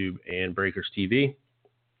on YouTube and Breakers TV.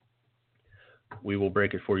 We will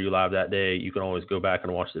break it for you live that day. You can always go back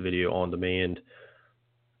and watch the video on demand.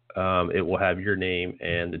 It will have your name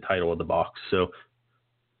and the title of the box. So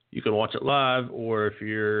you can watch it live, or if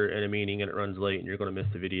you're in a meeting and it runs late and you're going to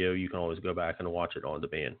miss the video, you can always go back and watch it on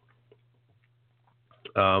demand.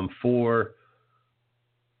 For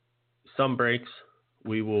some breaks,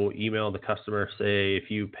 we will email the customer, say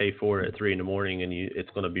if you pay for it at 3 in the morning and it's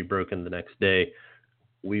going to be broken the next day,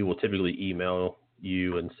 we will typically email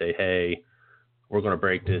you and say, hey, we're going to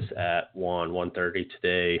break this at 1:30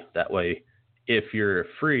 today. That way, if you're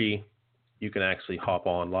free, you can actually hop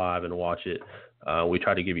on live and watch it. We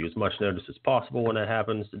try to give you as much notice as possible when that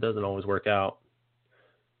happens. It doesn't always work out.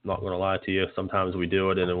 I'm not going to lie to you. Sometimes we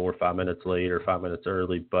do it and then we're 5 minutes late or 5 minutes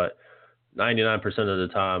early, but 99% of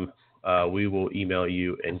the time, we will email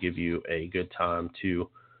you and give you a good time to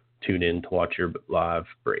tune in to watch your live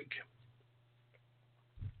break.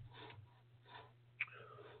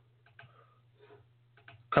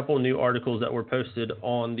 A couple of new articles that were posted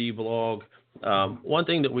on the blog. One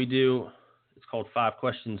thing that we do, it's called 5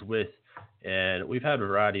 Questions With, and we've had a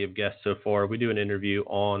variety of guests so far. We do an interview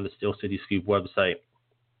on the Steel City Scoop website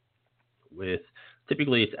with,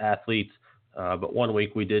 typically it's athletes, but one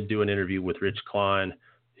week we did do an interview with Rich Klein,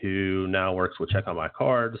 who now works with Check On My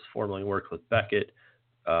Cards, formerly worked with Beckett.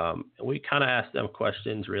 And we kind of asked them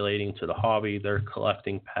questions relating to the hobby, their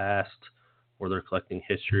collecting past or their collecting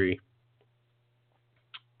history,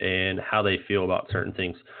 and how they feel about certain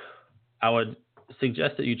things. I would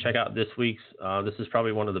suggest that you check out this week's. This is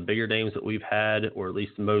probably one of the bigger names that we've had, or at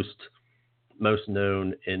least most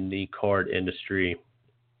known in the card industry.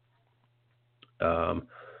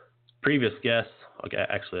 Previous guests, okay,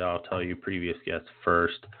 actually I'll tell you previous guests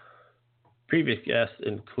first. Previous guests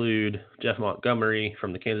include Jeff Montgomery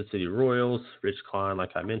from the Kansas City Royals, Rich Klein,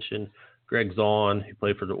 like I mentioned, Greg Zahn, who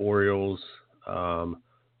played for the Orioles, I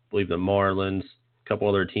believe the Marlins, a couple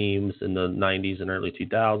other teams in the 90s and early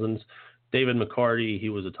 2000s. David McCarty, he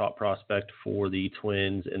was a top prospect for the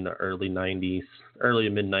Twins in the early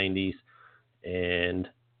and mid-90s, and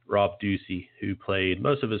Rob Ducey, who played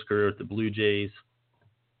most of his career with the Blue Jays,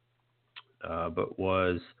 but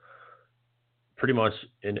was pretty much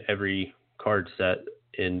in every card set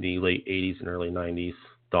in the late 80s and early 90s.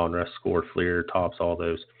 Donruss, Score, Fleer, Topps, all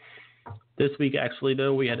those. This week, actually,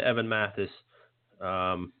 though, we had Evan Mathis,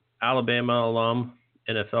 Alabama alum,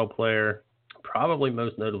 NFL player, probably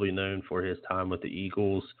most notably known for his time with the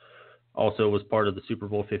Eagles. Also was part of the Super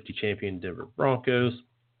Bowl 50 champion Denver Broncos,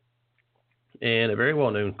 and a very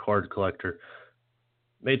well-known card collector.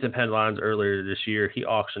 Made some headlines earlier this year. He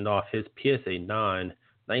auctioned off his PSA 9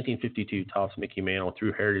 1952 Topps Mickey Mantle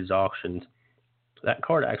through Heritage Auctions. That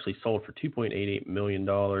card actually sold for $2.88 million.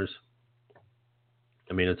 I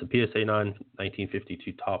mean, it's a PSA 9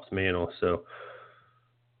 1952 Topps Mantle, so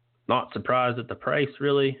not surprised at the price,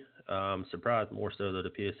 really. Surprised more so that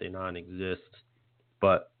a PSA 9 exists.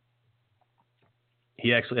 But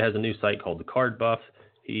he actually has a new site called The Card Buff.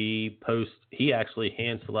 He actually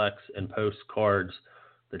hand selects and posts cards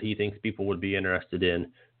that he thinks people would be interested in.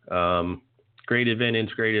 Graded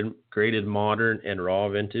vintage, graded modern, and raw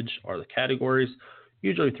vintage are the categories.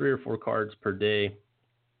 Usually 3 or 4 cards per day,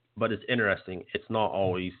 but it's interesting. It's not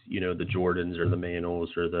always, the Jordans or the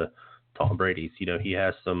Mantles or the Tom Brady's. He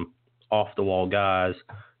has some off-the-wall guys,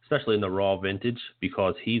 especially in the raw vintage,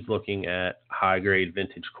 because he's looking at high-grade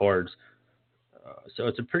vintage cards. So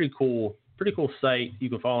it's a pretty cool site. You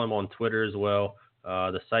can follow him on Twitter as well.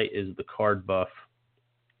 The site is The Card Buff,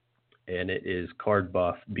 and it is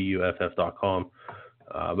cardbuff.com.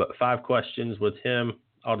 But 5 questions with him.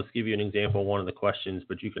 I'll just give you an example of one of the questions,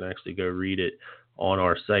 but you can actually go read it on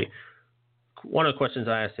our site. One of the questions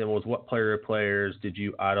I asked him was, what player or players did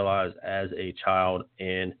you idolize as a child?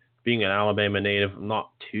 And being an Alabama native, I'm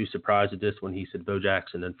not too surprised at this when he said Bo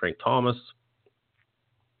Jackson and Frank Thomas.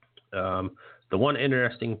 The one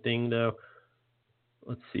interesting thing, though,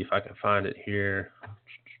 let's see if I can find it here.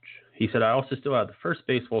 He said, I also still have the first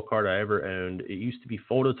baseball card I ever owned. It used to be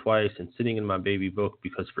folded twice and sitting in my baby book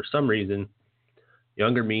because for some reason,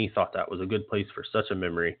 younger me thought that was a good place for such a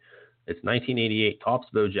memory. It's 1988 Topps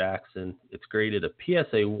Bo Jackson. It's graded a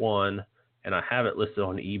PSA 1, and I have it listed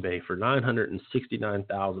on eBay for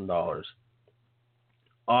 $969,000.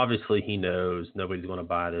 Obviously, he knows nobody's going to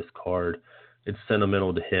buy this card. It's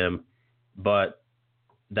sentimental to him, but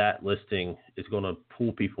that listing is going to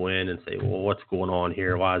pull people in and say, well, what's going on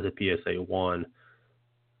here? Why is a PSA 1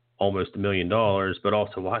 almost $1 million? But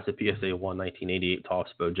also, why is a PSA 1 1988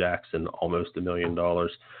 Topps Bo Jackson almost $1 million?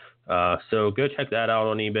 So go check that out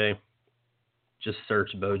on eBay. Just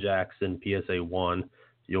search Bo Jackson PSA 1.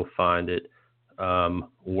 You'll find it.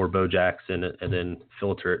 Or Bo Jackson, and then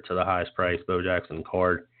filter it to the highest price Bo Jackson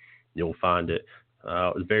card. You'll find it.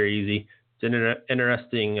 It was very easy. It's an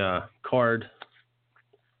interesting card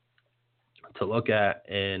to look at,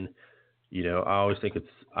 and I always think it's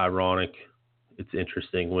ironic. It's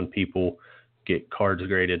interesting when people get cards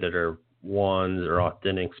graded that are ones or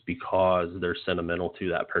authentics because they're sentimental to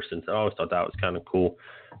that person. So I always thought that was kind of cool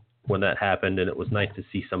when that happened, and it was nice to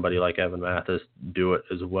see somebody like Evan Mathis do it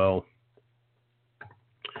as well.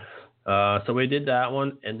 So we did that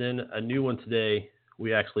one, and then a new one today.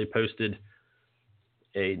 We actually posted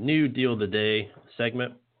a new Deal of the Day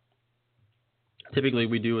segment. Typically,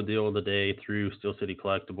 we do a Deal of the Day through Steel City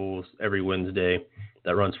Collectibles every Wednesday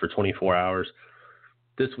that runs for 24 hours.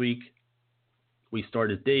 This week, we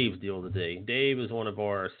started Dave's Deal of the Day. Dave is one of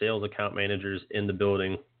our sales account managers in the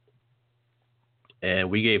building, and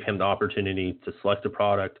we gave him the opportunity to select a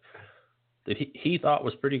product that he thought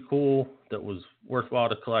was pretty cool, that was worthwhile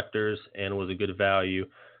to collectors, and was a good value.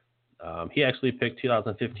 He actually picked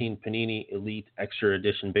 2015 Panini Elite Extra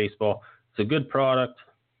Edition Baseball. It's a good product.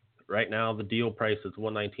 Right now, the deal price is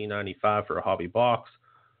 $119.95 for a hobby box.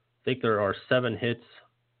 I think there are 7 hits,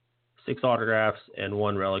 6 autographs, and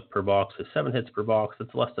 1 relic per box. So 7 hits per box,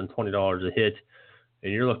 that's less than $20 a hit.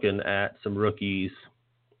 And you're looking at some rookies.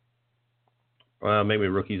 Well, maybe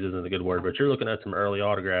rookies isn't a good word, but you're looking at some early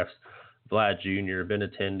autographs. Vlad Jr.,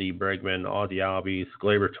 Benintendi, Bregman, Ozzie Albies,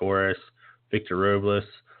 Gleyber Torres, Victor Robles.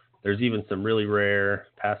 There's even some really rare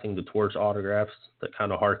passing the torch autographs that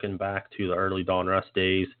kind of harken back to the early Don Russ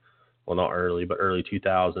days. Well, not early, but early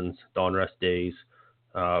 2000s Don Russ days.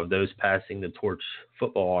 Those passing the torch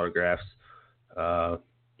football autographs.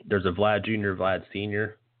 There's a Vlad Jr., Vlad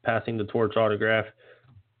Sr. passing the torch autograph.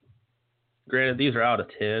 Granted, these are out of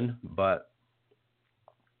 10, but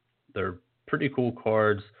they're pretty cool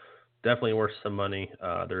cards. Definitely worth some money.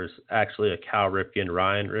 There's actually a Cal Ripken,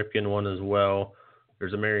 Ryan Ripken one as well.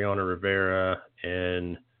 There's a Mariano Rivera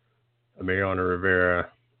and a Mariano Rivera.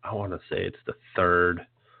 I want to say it's the third.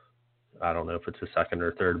 I don't know if it's the second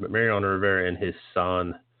or third, but Mariano Rivera and his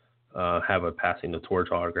son have a passing the torch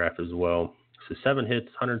autograph as well. So 7 hits,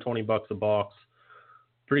 $120 a box.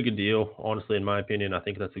 Pretty good deal, honestly, in my opinion. I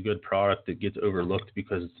think that's a good product that gets overlooked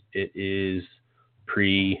because it is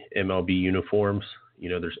pre-MLB uniforms.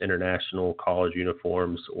 There's international college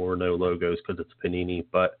uniforms or no logos because it's Panini,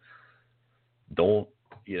 but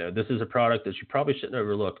this is a product that you probably shouldn't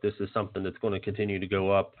overlook. This is something that's going to continue to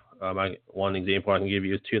go up. One example I can give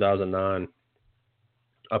you is 2009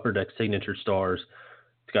 Upper Deck Signature Stars.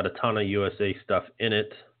 It's got a ton of USA stuff in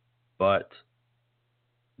it, but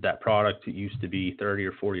that product used to be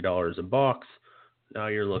 $30 or $40 a box. Now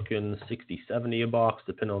you're looking $60, $70 a box,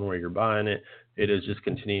 depending on where you're buying it. It is just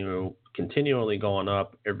continually going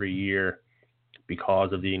up every year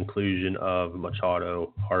because of the inclusion of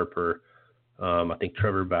Machado, Harper. I think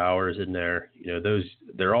Trevor Bauer is in there.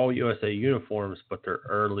 They're all USA uniforms, but they're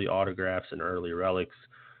early autographs and early relics,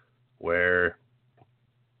 where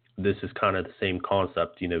this is kind of the same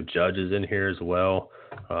concept. Judge is in here as well.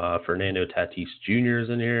 Fernando Tatis Jr. is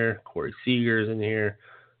in here. Corey Seager is in here.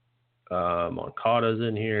 Moncada's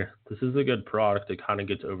in here. This is a good product that kind of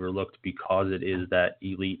gets overlooked because it is that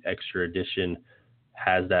Elite Extra Edition,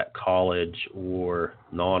 has that college or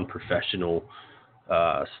non-professional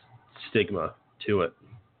stigma to it.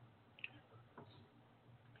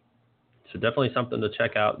 So definitely something to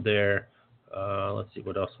check out there. Let's see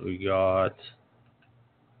what else we got.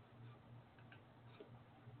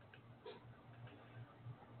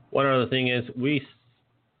 One other thing is we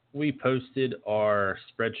posted our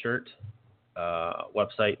Spreadshirt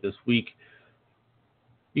website this week.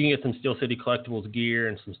 You can get some Steel City Collectibles gear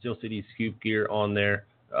and some Steel City Scoop gear on there.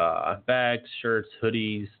 Bags, shirts,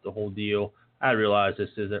 hoodies, the whole deal. I realize this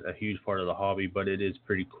isn't a huge part of the hobby, but it is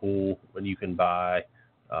pretty cool when you can buy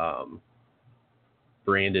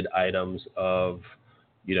branded items of,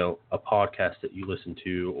 a podcast that you listen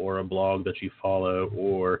to, or a blog that you follow,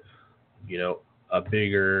 or, a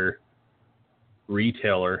bigger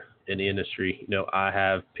retailer in the industry. I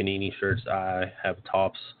have Panini shirts. I have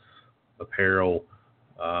Topps apparel.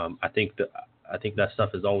 I think that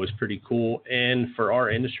stuff is always pretty cool. And for our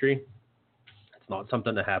industry, it's not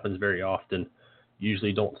something that happens very often.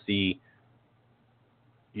 Usually don't see,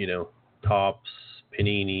 Topps,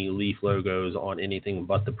 Panini, Leaf logos on anything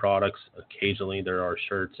but the products. Occasionally there are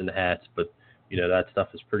shirts and hats, but that stuff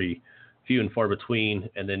is pretty few and far between.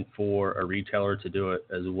 And then for a retailer to do it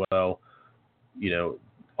as well,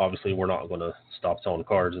 obviously we're not going to stop selling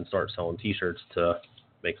cards and start selling T-shirts to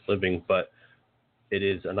make a living, but it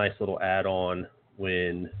is a nice little add-on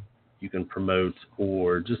when you can promote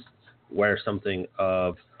or just wear something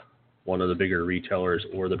of one of the bigger retailers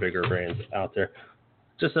or the bigger brands out there.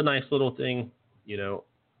 Just a nice little thing. We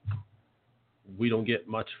don't get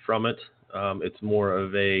much from it. It's more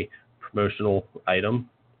of a promotional item.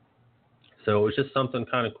 So it's just something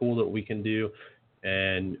kind of cool that we can do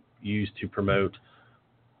and use to promote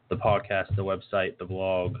the podcast, the website, the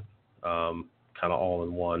blog, kind of all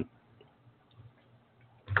in one.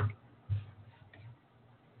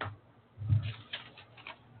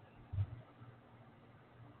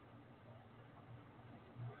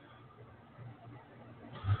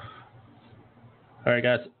 All right,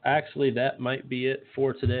 guys. Actually, that might be it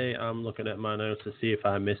for today. I'm looking at my notes to see if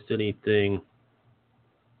I missed anything.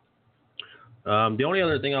 The only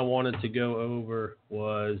other thing I wanted to go over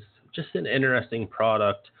was just an interesting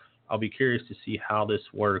product. I'll be curious to see how this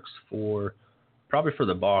works probably for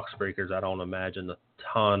the box breakers. I don't imagine a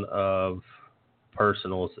ton of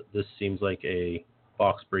personals. This seems like a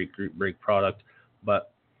box break, group break product,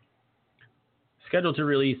 but scheduled to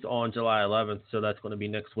release on July 11th, so that's going to be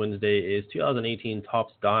next Wednesday, is 2018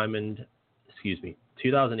 Topps Diamond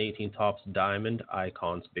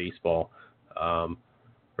Icons Baseball.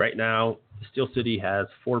 Right now, Steel City has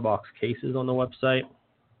 4 box cases on the website.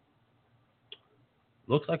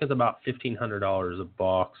 Looks like it's about $1,500 a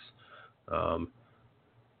box.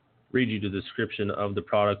 Read you the description of the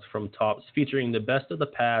product from Topps. Featuring the best of the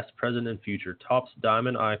past, present, and future, Topps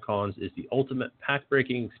Diamond Icons is the ultimate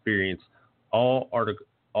pack-breaking experience. All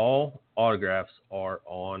autographs are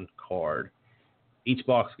on card. Each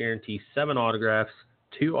box guarantees 7 autographs,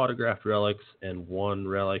 2 autographed relics, and 1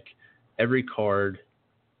 relic. Every card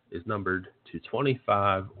is numbered to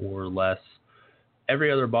 25 or less.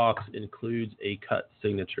 Every other box includes a cut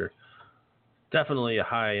signature. Definitely a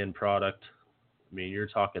high-end product. I mean, you're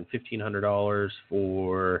talking $1,500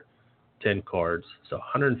 for 10 cards, so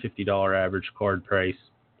 $150 average card price.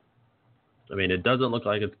 I mean, it doesn't look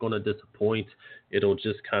like it's going to disappoint. It'll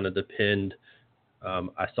just kind of depend.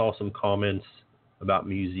 I saw some comments about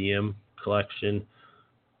museum collection,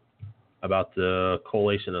 about the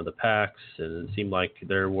collation of the packs, and it seemed like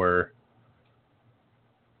there were,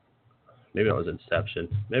 maybe it was Inception.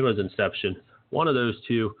 One of those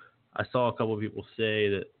two. I saw a couple of people say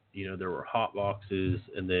that, there were hot boxes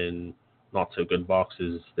and then not so good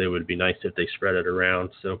boxes. They would be nice if they spread it around.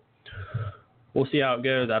 So we'll see how it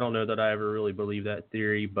goes. I don't know that I ever really believe that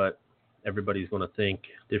theory, but everybody's going to think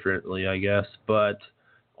differently, I guess. But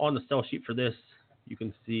on the sell sheet for this, you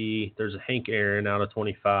can see there's a Hank Aaron out of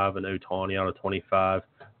 25, an Ohtani out of 25,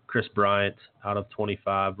 Chris Bryant out of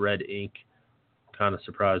 25, red ink. Kind of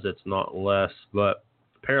surprised it's not less, but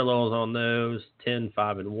parallels on those, 10,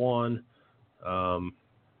 5, and 1.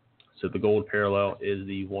 So the gold parallel is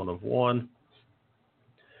the 1 of 1.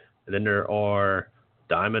 And then there are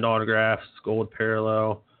diamond autographs, gold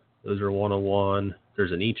parallel. Those are 1 of 1.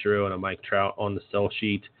 There's an Ichiro and a Mike Trout on the sell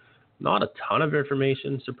sheet. Not a ton of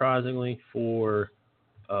information, surprisingly, for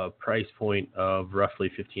a price point of roughly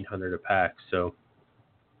 $1,500 a pack. So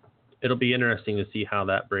it'll be interesting to see how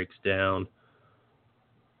that breaks down.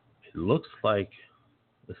 It looks like,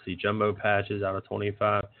 let's see, jumbo patches out of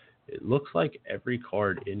 25. It looks like every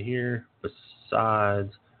card in here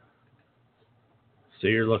besides, so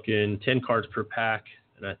you're looking 10 cards per pack,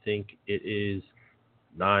 and I think it is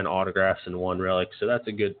 9 autographs and 1 relic. So that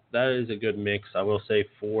is a good mix. I will say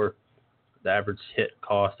for the average hit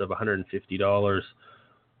cost of $150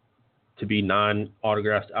 to be 9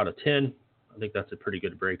 autographs out of 10, I think that's a pretty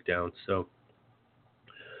good breakdown. So,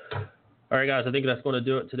 all right, guys, I think that's going to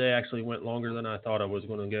do it today. Actually went longer than I thought I was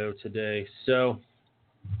going to go today. So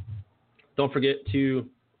don't forget to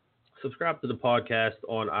subscribe to the podcast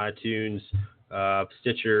on iTunes,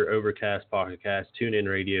 Stitcher, Overcast, Pocket Cast, TuneIn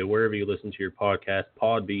Radio, wherever you listen to your podcast.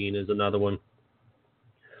 Podbean is another one.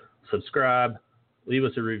 Subscribe, leave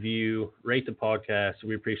us a review, rate the podcast.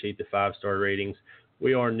 We appreciate the 5-star ratings.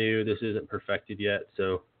 We are new. This isn't perfected yet,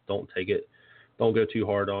 so don't go too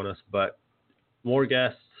hard on us. But more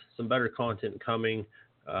guests, some better content coming.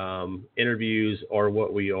 Interviews are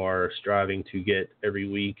what we are striving to get every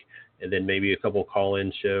week, and then maybe a couple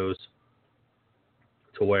call-in shows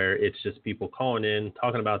to where it's just people calling in,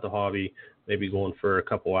 talking about the hobby, maybe going for a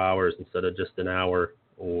couple hours instead of just an hour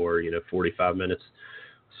or 45 minutes.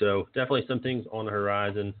 So definitely some things on the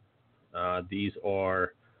horizon. These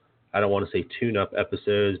are, I don't want to say tune-up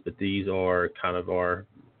episodes, but these are kind of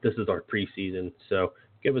this is our preseason. So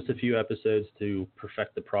give us a few episodes to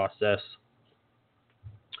perfect the process.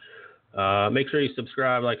 Make sure you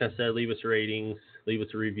subscribe. Like I said, leave us ratings, leave us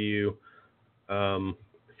a review.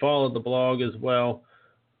 Follow the blog as well.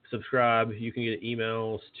 Subscribe. You can get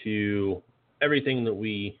emails to everything that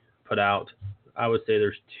we put out. I would say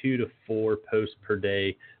there's 2 to 4 posts per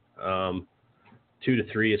day. 2 to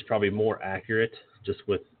 3 is probably more accurate, just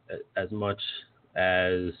with as much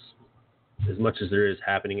as there is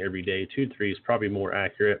happening every day. 2 to 3 is probably more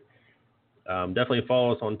accurate. Definitely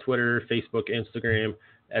follow us on Twitter, Facebook, Instagram,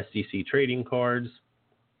 SDC Trading Cards.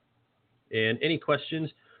 And any questions,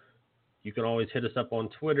 you can always hit us up on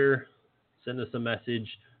Twitter, send us a message.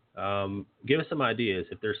 Give us some ideas.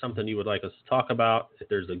 If there's something you would like us to talk about, if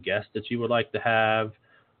there's a guest that you would like to have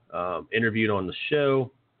interviewed on the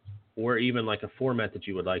show, or even like a format that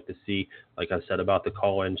you would like to see, like I said about the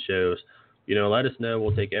call-in shows, let us know.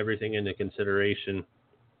 We'll take everything into consideration.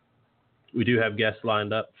 We do have guests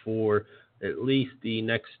lined up for at least the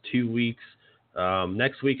next 2 weeks.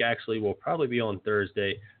 Next week, actually, will probably be on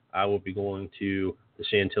Thursday. I will be going to the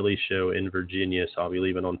Chantilly show in Virginia, so I'll be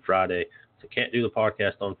leaving on Friday. So can't do the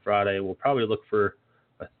podcast on Friday. We'll probably look for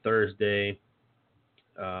a Thursday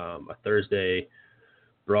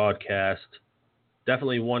broadcast.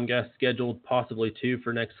 Definitely one guest scheduled, possibly 2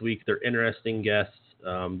 for next week. They're interesting guests.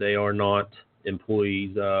 They are not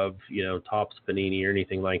employees of, Topps, Panini, or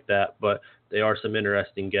anything like that, but they are some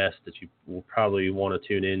interesting guests that you will probably want to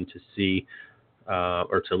tune in to see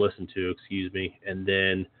or to listen to, and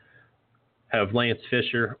then have Lance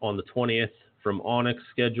Fisher on the 20th from Onyx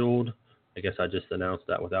scheduled. I guess I just announced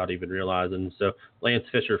that without even realizing. So Lance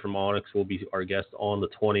Fisher from Onyx will be our guest on the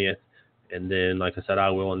 20th, and then, like I said, I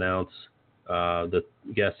will announce the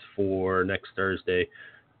guests for next Thursday,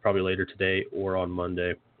 probably later today or on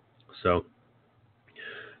Monday. So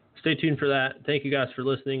stay tuned for that. Thank you guys for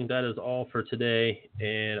listening. That is all for today,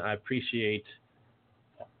 and I appreciate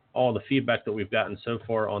all the feedback that we've gotten so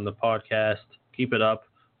far on the podcast. Keep it up.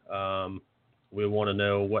 We want to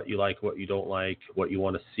know what you like, what you don't like, what you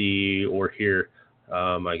want to see or hear,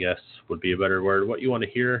 I guess would be a better word, what you want to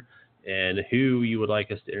hear and who you would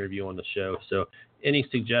like us to interview on the show. So any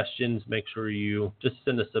suggestions, make sure you just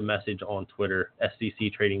send us a message on Twitter,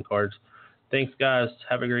 SDC Trading Cards. Thanks, guys.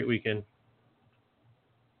 Have a great weekend.